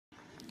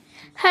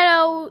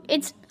Hello,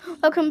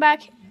 welcome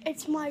back.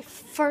 It's my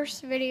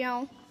first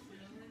video.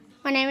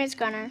 My name is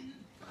Gunnar.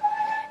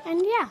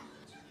 And yeah,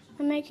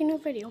 I'm making a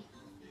video.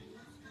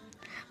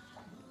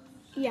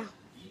 Yeah.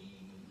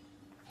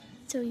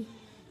 So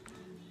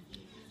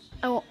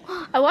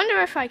I wonder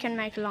if I can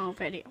make a long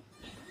video.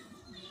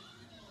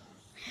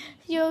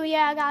 So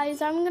yeah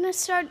guys, I'm gonna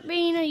start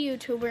being a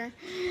YouTuber.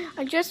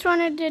 I just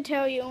wanted to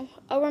tell you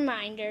a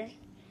reminder.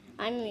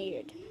 I'm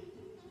weird.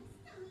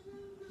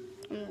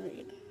 I'm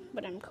weird,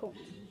 but I'm cool.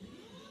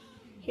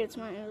 Here's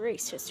my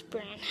racist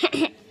brand.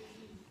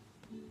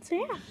 So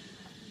yeah.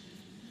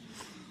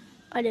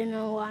 I don't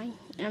know why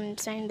I'm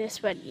saying this,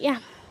 but yeah.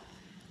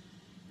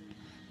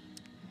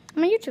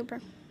 I'm a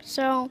YouTuber.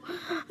 So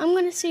I'm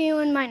going to see you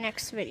in my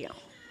next video.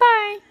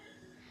 Bye.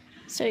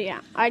 So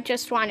yeah, I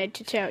just wanted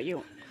to tell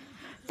you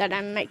that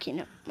I'm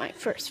making my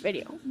first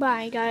video.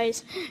 Bye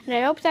guys. And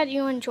I hope that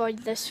you enjoyed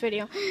this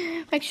video.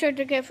 Make sure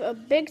to give a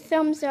big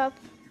thumbs up.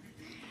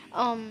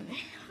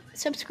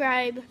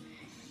 Subscribe.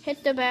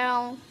 Hit the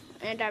bell.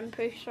 And I'm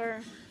pretty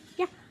sure,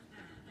 yeah,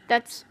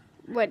 that's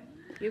what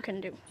you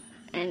can do.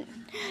 And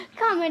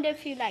comment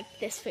if you like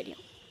this video.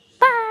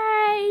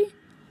 Bye.